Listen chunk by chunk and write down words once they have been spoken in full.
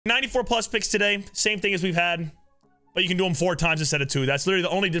94 plus picks today. Same thing as we've had, but you can do them 4 times instead of 2. That's literally the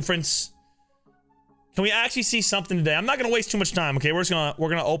only difference. Can we actually see something today? I'm not gonna waste too much time. Okay, we're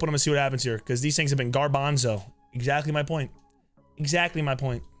gonna open them and see what happens here, because these things have been garbanzo. Exactly my point. Exactly my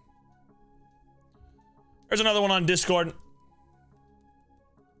point. There's another one on Discord.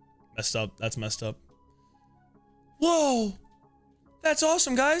 Messed up. That's messed up. Whoa. That's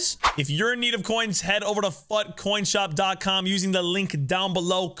awesome, guys. If you're in need of coins, head over to futcoinshop.com using the link down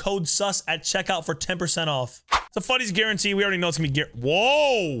below. Code SUS at checkout for 10% off. It's a Futties guarantee. We already know it's gonna be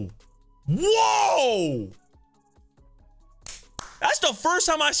whoa. Whoa. That's the first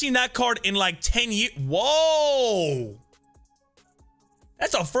time I've seen that card in like 10 years. Whoa.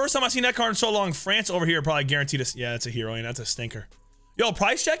 That's the first time I've seen that card in so long. France over here probably guaranteed us. Yeah, that's a hero, and that's a stinker. Yo,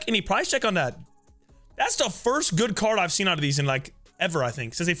 price check? Any price check on that? That's the first good card I've seen out of these in like ever, I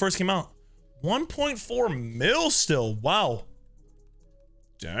think, since they first came out. 1.4 mil still. Wow.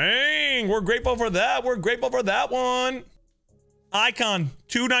 Dang, we're grateful for that. We're grateful for that one. Icon,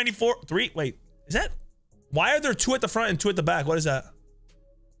 294. 3. Wait, is that? Why are there 2 at the front and 2 at the back? What is that?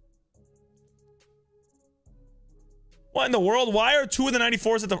 What in the world? Why are 2 of the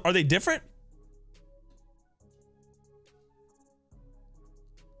 94s at the... Are they different?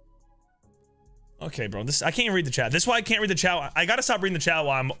 Okay, bro. This I can't even read the chat. This is why I can't read the chat. I gotta stop reading the chat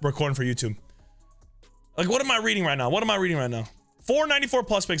while I'm recording for YouTube. Like, what am I reading right now? What am I reading right now? 494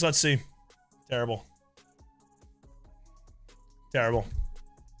 plus picks. Let's see. Terrible. Terrible.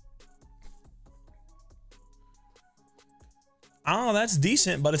 Oh, that's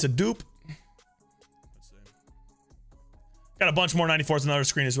decent, but it's a dupe. Let's see. Got a bunch more 94s on the other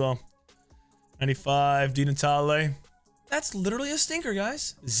screen as well. 95, Di Natale. That's literally a stinker,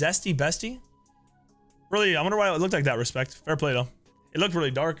 guys. Zesty Bestie. Really, I wonder why it looked like that. Respect. Fair play, though. It looked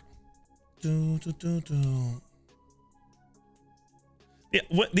really dark. Yeah,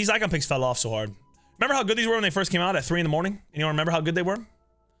 these icon picks fell off so hard. Remember how good these were when they first came out at 3 in the morning? And you don't remember how good they were?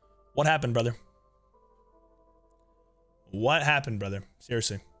 What happened, brother? What happened, brother?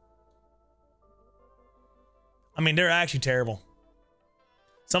 Seriously. I mean, they're actually terrible.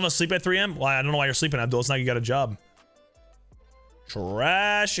 Some of us sleep at 3 a.m.? Well, I don't know why you're sleeping, Abdul. It's not like you got a job.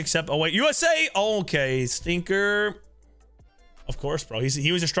 Trash, except... Oh, wait. USA? Okay, stinker. Of course, bro.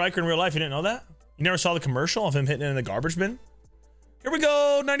 He was a striker in real life. You didn't know that? You never saw the commercial of him hitting it in the garbage bin? Here we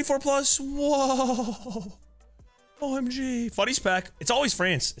go. 94 plus. Whoa. OMG. Futties pack. It's always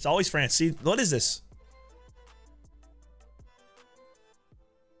France. It's always France. See, what is this?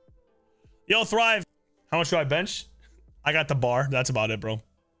 Yo, Thrive. How much do I bench? I got the bar. That's about it, bro.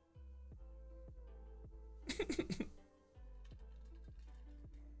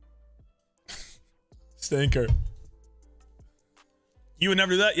 Stinker. You would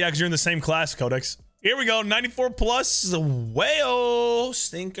never do that? Yeah, because you're in the same class, Codex. Here we go. 94 plus. Whale.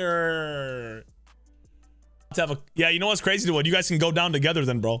 Stinker. Yeah, you know what's crazy to what? You guys can go down together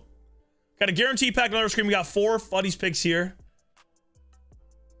then, bro. Got a guarantee pack on our screen. We got 4 Futties picks here.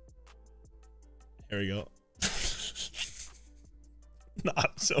 Here we go.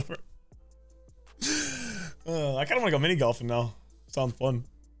 Not silver. I kind of want to go mini golfing now. Sounds fun.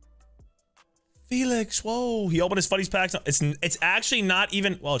 Felix, whoa. He opened his Futties packs. It's actually not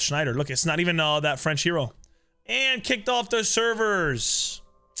even... Well, it's Schneider. Look, it's not even that French hero. And kicked off the servers.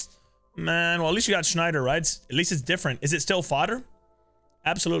 Man, well, at least you got Schneider, right? At least it's different. Is it still fodder?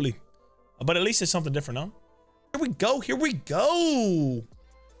 Absolutely. But at least it's something different, no? Here we go. Here we go.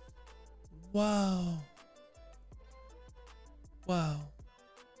 Wow. Wow.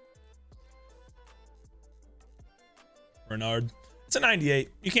 Bernard. It's a 98.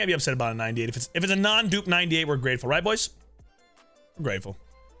 You can't be upset about a 98. If it's a non-dupe 98, we're grateful, right, boys? We're grateful.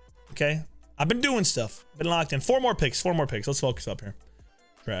 Okay. I've been doing stuff. Been locked in. 4 more picks. 4 more picks. Let's focus up here.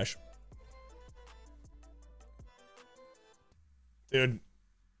 Trash. Dude.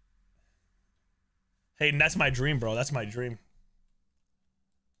 Hayden, that's my dream, bro. That's my dream.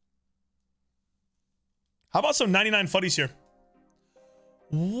 How about some 99 Futties here?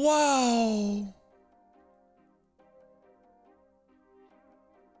 Wow.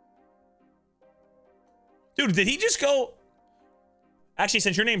 Dude, did he just go... Actually,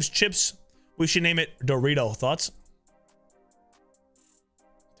 since your name's Chips, we should name it Dorito. Thoughts?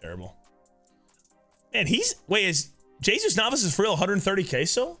 Terrible. Man, he's... Wait, is Jesus Navas is for real 130k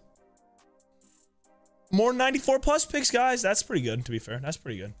still? More 94 plus picks, guys. That's pretty good, to be fair. That's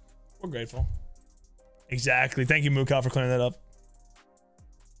pretty good. We're grateful. Exactly. Thank you, Mukau, for clearing that up.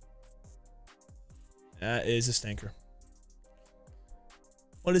 That is a stinker.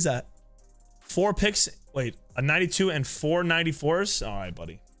 What is that? 4 picks. Wait, a 92 and 4 94s? All right,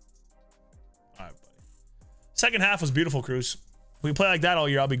 buddy. All right, buddy. Second half was beautiful, Cruz. If we play like that all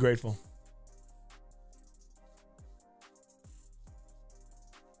year, I'll be grateful.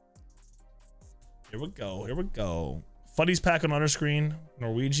 Here we go. Here we go. Futties pack on under screen.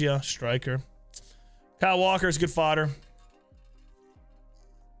 Norwegia striker. Kyle Walker is good fodder.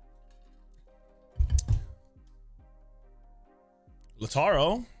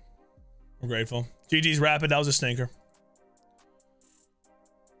 Lautaro. We're grateful. GG's Rapid. That was a stinker.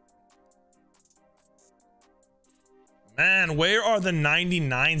 Man, where are the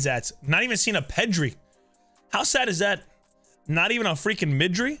 99s at? Not even seen a Pedri. How sad is that? Not even a freaking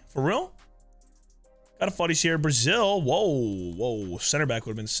Midri? For real? Got a Futties here. Brazil. Whoa, whoa. Center back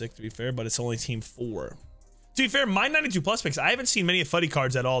would have been sick, to be fair, but it's only team 4. To be fair, my 92 plus picks, I haven't seen many Futty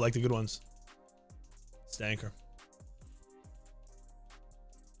cards at all, like the good ones. Stanker.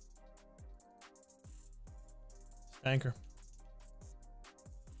 Stanker.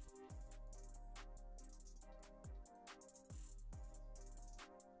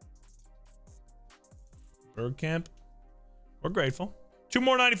 Bergkamp. We're grateful. 2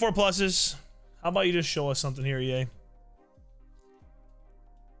 more 94 pluses. How about you just show us something here, EA?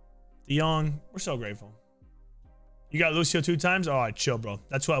 De Jong. We're so grateful. You got Lucio 2 times? All right, chill, bro.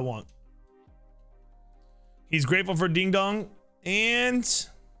 That's what I want. He's grateful for Ding Dong. And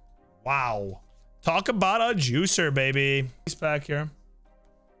wow. Talk about a juicer, baby. He's back here.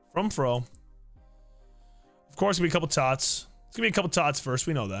 From Fro. Of course, gonna be a couple tots. It's gonna be a couple tots first.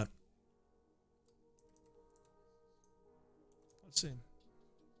 We know that. Let's see.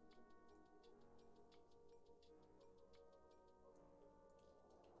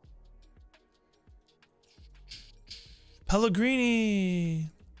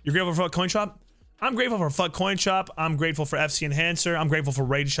 Pellegrini. You're grateful for a coin shop? I'm grateful for FUT Coin Shop. I'm grateful for FC Enhancer. I'm grateful for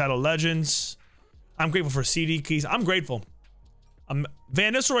Raid Shadow Legends. I'm grateful for CD keys. I'm grateful.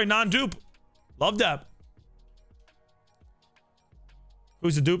 Van Nistelrooy non-dupe. Love that.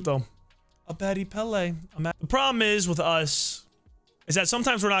 Who's the dupe though? A Betty Pele. The problem is with us is that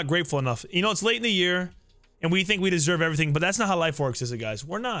sometimes we're not grateful enough. You know, it's late in the year and we think we deserve everything, but that's not how life works, is it, guys?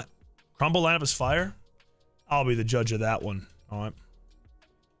 We're not. Crumble lineup is fire. I'll be the judge of that one. All right.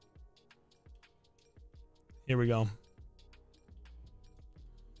 Here we go.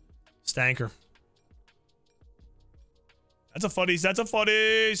 Stanker. That's a Futties. That's a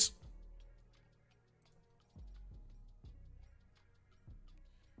Futties.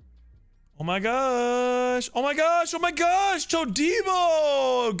 Oh my gosh. Oh my gosh. Oh my gosh.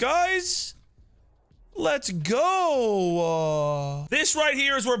 Todibo. Guys. Let's go. This right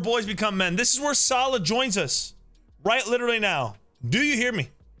here is where boys become men. This is where Salah joins us. Right literally now. Do you hear me?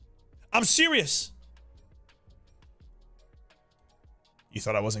 I'm serious. You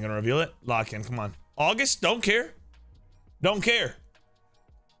thought I wasn't going to reveal it? Lock in. Come on. August? Don't care. Don't care.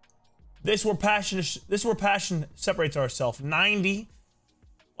 This where passion separates ourselves. 90.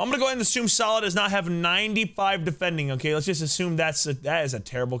 I'm going to go ahead and assume Salah does not have 95 defending. Okay, let's just assume that is a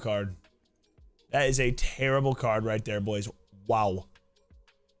terrible card. That is a terrible card right there, boys. Wow.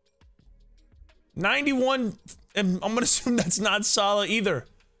 91. And I'm going to assume that's not Salah either.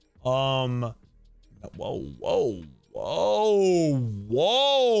 Whoa, whoa. Whoa,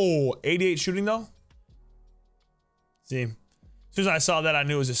 whoa. 88 shooting though. See, as soon as I saw that, I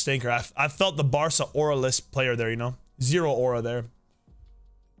knew it was a stinker. I felt the Barca aura-less player there, you know? 0 aura there.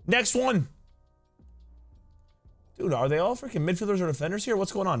 Next one. Dude, are they all freaking midfielders or defenders here?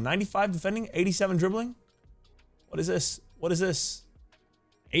 What's going on? 95 defending, 87 dribbling? What is this? What is this?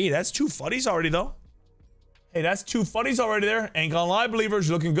 Hey, that's 2 Futties already though. Hey, that's 2 Futties already there. Ain't gonna lie, believers.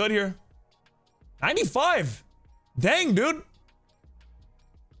 You're looking good here. 95. Dang, dude.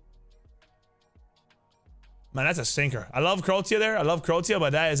 Man, that's a stinker. I love Croatia there. I love Croatia,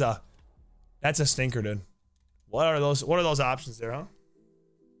 but that's a stinker, dude. What are those options there, huh?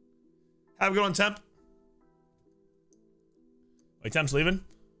 Have a good one, Temp. Wait, Temp's leaving?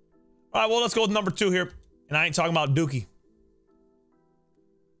 All right, well, let's go with number 2 here. And I ain't talking about Dookie.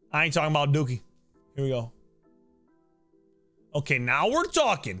 I ain't talking about Dookie. Here we go. Okay, now we're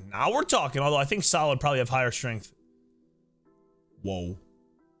talking. Now we're talking. Although I think Salah would probably have higher strength. Whoa.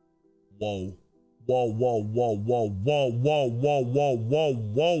 Whoa. Whoa, whoa, whoa, whoa, whoa, whoa, whoa, whoa, whoa,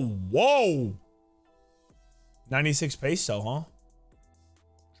 whoa, whoa. 96 pace, though, huh?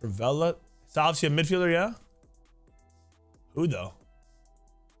 Travella. It's obviously a midfielder, yeah? Who, though?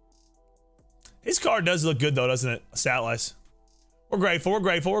 His card does look good, though, doesn't it? Stat-wise. We're grateful. We're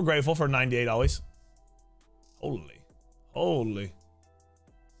grateful. We're grateful for 98 always. Holy. Holy.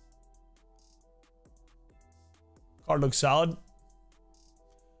 Card looks solid.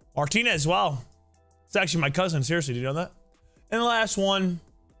 Martinez, wow. It's actually my cousin. Seriously, did you know that? And the last one.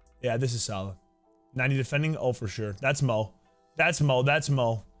 Yeah, this is solid. 90 defending. Oh, for sure. That's Mo. That's Mo. That's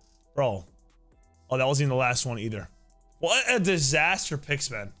Mo. Bro. Oh, that wasn't even the last one either. What a disaster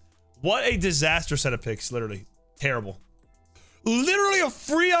picks, man. What a disaster set of picks. Literally. Terrible. Literally a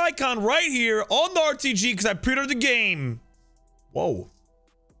free icon right here on the RTG because I pre-ordered the game. Whoa.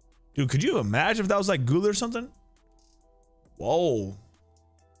 Dude, could you imagine if that was like Gula or something? Whoa.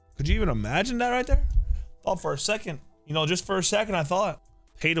 Could you even imagine that right there? Oh, for a second. You know, just for a second, I thought.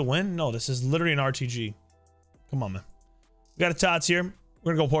 Pay to win? No, this is literally an RTG. Come on, man. We got a Tots here.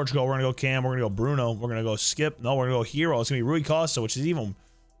 We're gonna go Portugal. We're gonna go Cam. We're gonna go Bruno. We're gonna go Skip. No, we're gonna go Hero. It's gonna be Rui Costa, which is even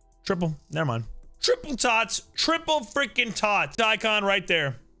triple. Never mind. Triple Tots. Triple freaking Tots. Icon right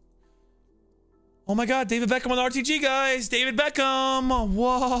there. Oh my God, David Beckham on the RTG, guys. David Beckham.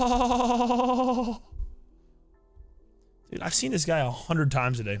 Whoa. Dude, I've seen this guy 100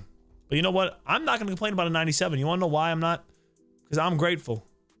 times today. But you know what? I'm not gonna complain about a 97. You wanna know why I'm not? Because I'm grateful.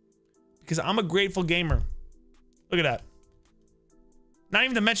 Because I'm a grateful gamer. Look at that. Not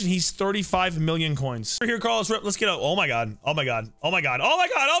even to mention he's 35 million coins. We're here, Carlos. Let's get out. Oh my God. Oh my God. Oh my God. Oh my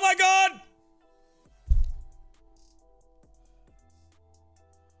God. Oh my God.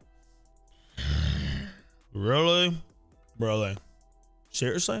 Really? Really?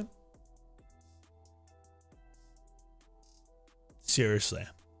 Seriously? Seriously?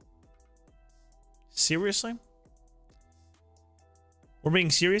 Seriously? We're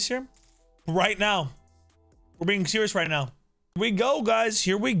being serious here? Right now. We're being serious right now. Here we go, guys.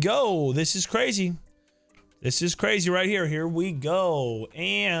 Here we go. This is crazy. This is crazy right here. Here we go.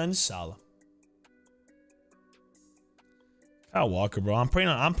 And Salah. Kyle Walker, bro. I'm praying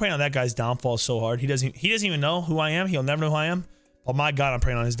on that guy's downfall so hard. He doesn't even know who I am. He'll never know who I am. Oh my God, I'm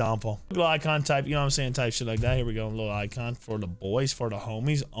praying on his downfall. Little icon type, you know what I'm saying? Type shit like that. Here we go. A little icon for the boys, for the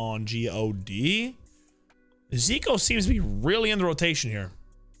homies on GOD. Zico seems to be really in the rotation here.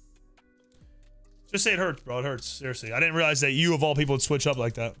 Just say it hurts, bro. It hurts. Seriously. I didn't realize that you, of all people, would switch up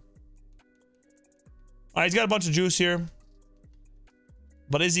like that. All right, he's got a bunch of juice here.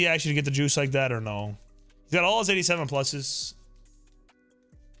 But is he actually to get the juice like that or no? He's got all his 87 pluses.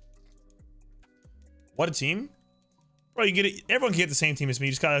 What a team. Bro, you get it. Everyone can get the same team as me.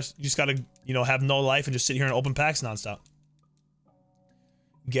 You just gotta, you know, have no life and just sit here and open packs nonstop.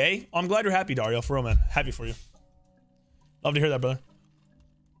 Gay? Oh, I'm glad you're happy, Dario. For real, man. Happy for you. Love to hear that, brother.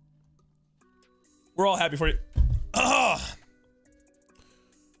 We're all happy for you.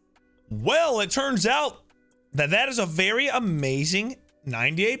 Well, it turns out that is a very amazing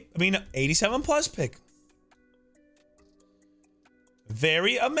 87 plus pick.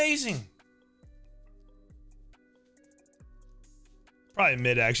 Very amazing. Probably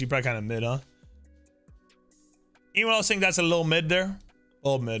mid, actually. Probably kind of mid, huh? Anyone else think that's a little mid there?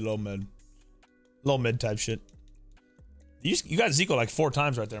 Low mid, low mid. Low mid type shit. You got Zico like 4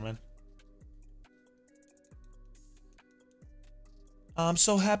 times right there, man. I'm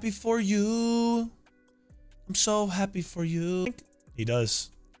so happy for you. I'm so happy for you. He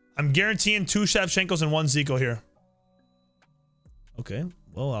does. I'm guaranteeing 2 Shevchenkos and 1 Zico here. Okay.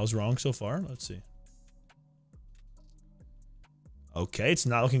 Well, I was wrong so far. Let's see. Okay, it's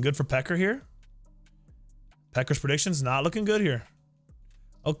not looking good for Pecker here. Pecker's predictions not looking good here.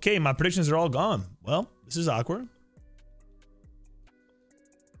 Okay, my predictions are all gone. Well, this is awkward.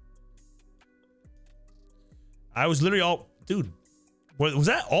 I was literally all, dude. Was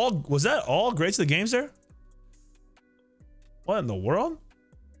that all grades of the games there? What in the world?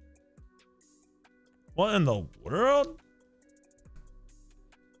 What in the world?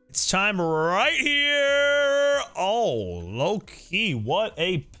 It's time right here. Oh, low key. What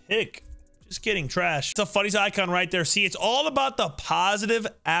a pick. Just kidding, trash. It's a Futties icon right there. See, it's all about the positive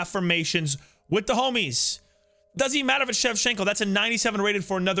affirmations with the homies. Doesn't even matter if it's Shevchenko. That's a 97 rated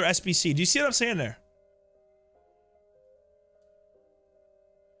for another SBC. Do you see what I'm saying there?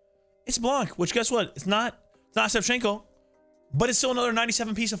 It's Blanc, which guess what? It's not Shevchenko, but it's still another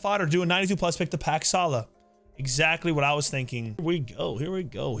 97 piece of fodder. Do a 92 plus pick to pack Salah. Exactly what I was thinking. Here we go. Here we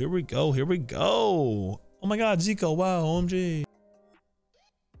go. Here we go. Here we go. Oh my God, Zico. Wow, OMG.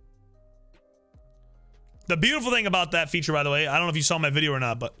 The beautiful thing about that feature, by the way, I don't know if you saw my video or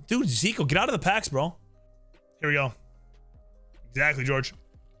not, but dude, Zico, get out of the packs, bro. Here we go. Exactly, George.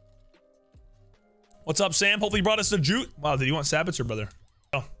 What's up, Sam? Hopefully you brought us the juice. Wow, did you want Sabitzer, brother?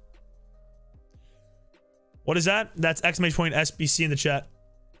 Oh. What is that? That's exclamation point SBC in the chat.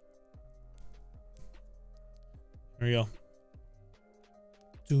 There we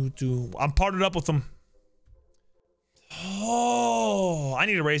go. I'm partnered up with them. Oh, I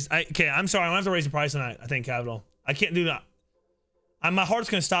need to raise. Okay, I'm sorry. I'm gonna have to raise the price tonight. I think Capital. I can't do that. My heart's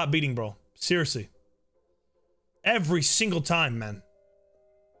gonna stop beating, bro. Seriously. Every single time, man.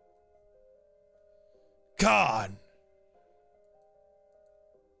 God.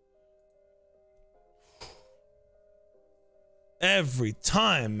 Every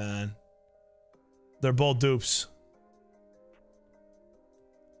time, man. They're both dupes.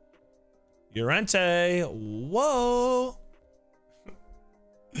 Llorente. Whoa.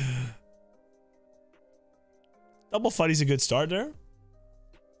 Double Futties a good start there.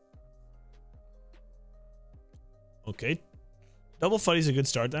 Okay. Double Futties a good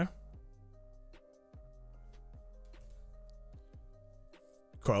start there.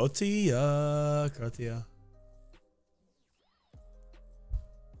 Croatia.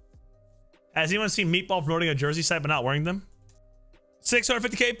 Has anyone seen Meatball promoting a jersey site but not wearing them?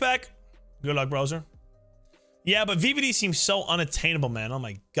 650k pack? Good luck, browser. Yeah, but VVD seems so unattainable, man. Oh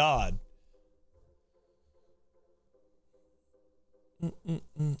my god.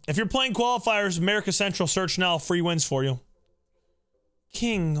 If you're playing qualifiers, America Central, search now. Free wins for you.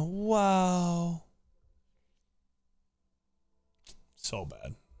 King, wow. So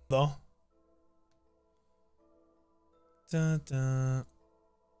bad, though. Dun, dun.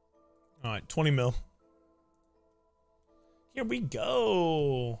 All right, 20 mil. Here we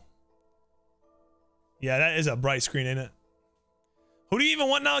go. Yeah, that is a bright screen, ain't it? Who do you even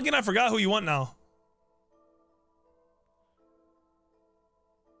want now again? I forgot who you want now.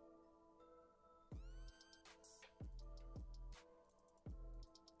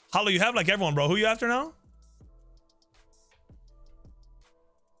 Hollow, you have like everyone, bro. Who you after now?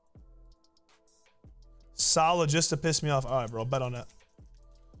 Solid just to piss me off. All right, bro. Bet on that.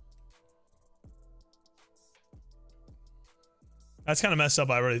 That's kind of messed up.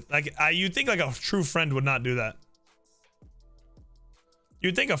 I really like. You'd think like a true friend would not do that.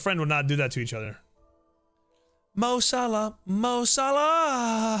 You'd think a friend would not do that to each other. Mo Salah, Mo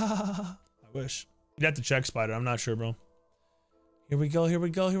Salah. I wish. You'd have to check, Spider. I'm not sure, bro. Here we go. Here we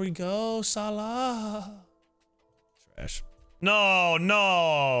go. Here we go. Salah. Trash. No,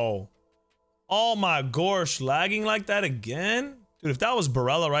 no. Oh my gosh, lagging like that again? Dude, if that was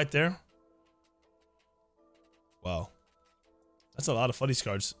Barella right there. Wow. That's a lot of Futties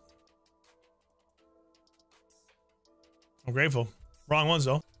cards. I'm grateful. Wrong ones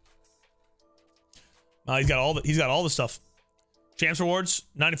though. He's got all the stuff. Champs rewards,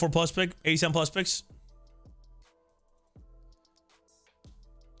 94 plus pick, 87 plus picks.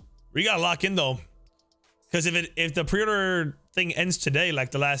 We gotta lock in though. Because if the pre-order thing ends today,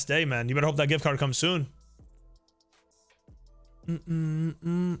 like the last day, man, you better hope that gift card comes soon.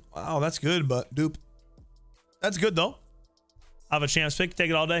 Wow, that's good, but dupe. That's good though. I have a champs pick, take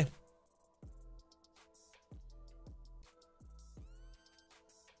it all day.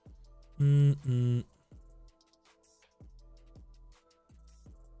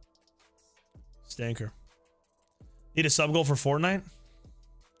 Stanker. Need a sub goal for Fortnite?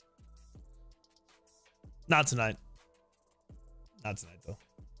 Not tonight. Not tonight, though.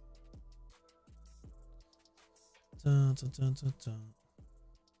 Dun, dun, dun, dun, dun.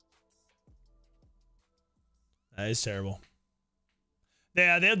 That is terrible.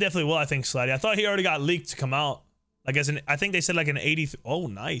 Yeah, they definitely will, I think, Slidey. I thought he already got leaked to come out. Like, as an, I think they said like an 80. Oh,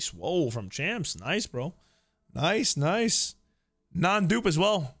 nice. Whoa, from Champs. Nice, bro. Nice, nice. Non-dupe as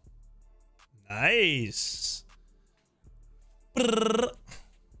well. Nice.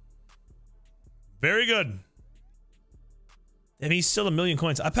 Very good. And he's still 1,000,000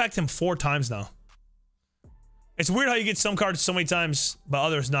 coins. I packed him 4 times now. It's weird how you get some cards so many times, but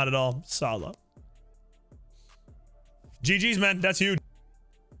others not at all. Salah. GG's, man. That's huge.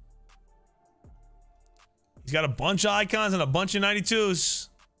 He's got a bunch of icons and a bunch of 92s.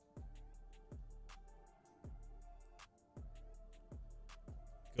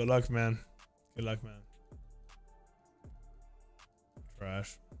 Good luck, man. Good luck, man.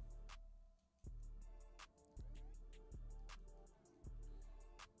 Trash.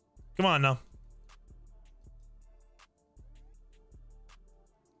 Come on now.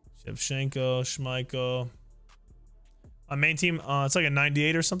 Shevchenko, Schmeichel. My main team, it's like a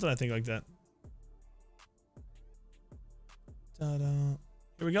 98 or something, I think, like that. Ta-da.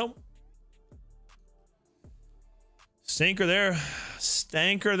 Here we go. Stinker there.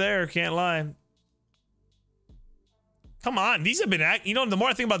 Stanker there, can't lie. Come on, these have been, you know, the more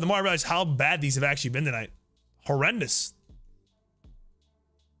I think about it, the more I realize how bad these have actually been tonight. Horrendous.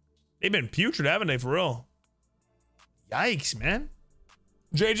 They've been putrid, haven't they, for real? Yikes, man.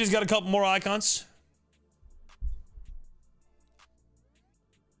 JJ's got a couple more icons.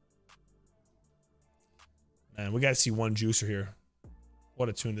 Man, we gotta see one juicer here. What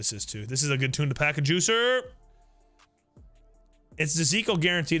a tune this is, too. This is a good tune to pack a juicer. It's the Zico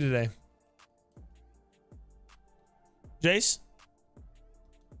guarantee today. Jace?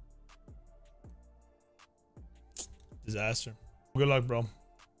 Disaster. Good luck, bro.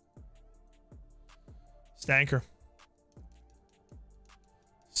 Stanker.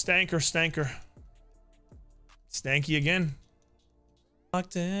 Stanker. Stanky again.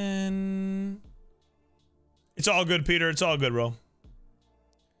 Locked in. It's all good, Peter. It's all good, bro.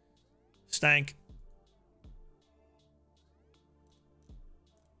 Stank.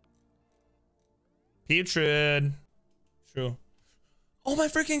 Putrid. True. Oh my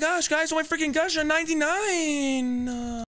freaking gosh, guys. Oh my freaking gosh. You're 99.